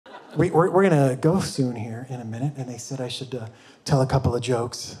We're going to go soon here in a minute, and they said I should tell a couple of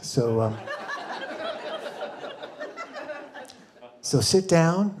jokes. So sit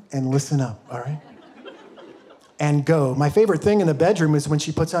down and listen up, all right? And go. My favorite thing in the bedroom is when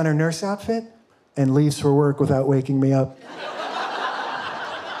she puts on her nurse outfit and leaves for work without waking me up.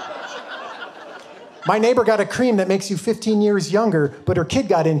 My neighbor got a cream that makes you 15 years younger, but her kid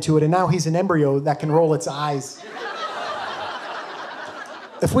got into it, and now he's an embryo that can roll its eyes.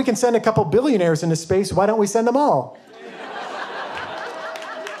 If we can send a couple billionaires into space, why don't we send them all?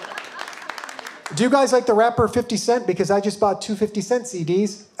 Do you guys like the rapper 50 Cent? Because I just bought 2 50 Cent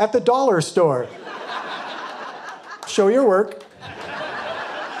CDs at the dollar store. Show your work.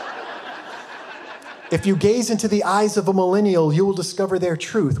 If you gaze into the eyes of a millennial, you will discover their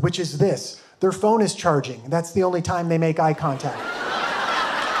truth, which is this. Their phone is charging. That's the only time they make eye contact.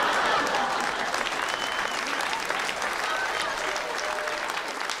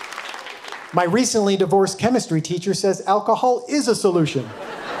 My recently divorced chemistry teacher says alcohol is a solution.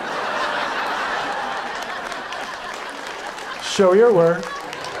 Show your work.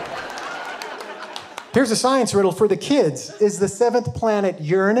 Here's a science riddle for the kids. Is the 7th planet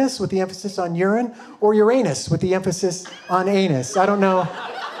Uranus with the emphasis on urine, or Uranus with the emphasis on anus? I don't know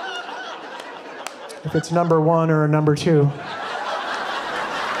if it's number 1 or number 2.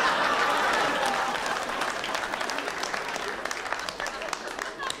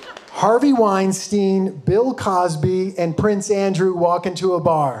 Harvey Weinstein, Bill Cosby, and Prince Andrew walk into a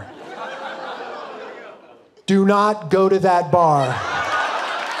bar. Do not go to that bar.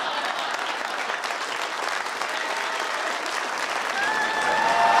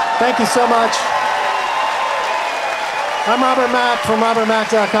 Thank you so much. I'm Robert Mack from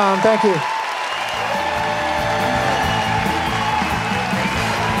RobertMack.com. Thank you.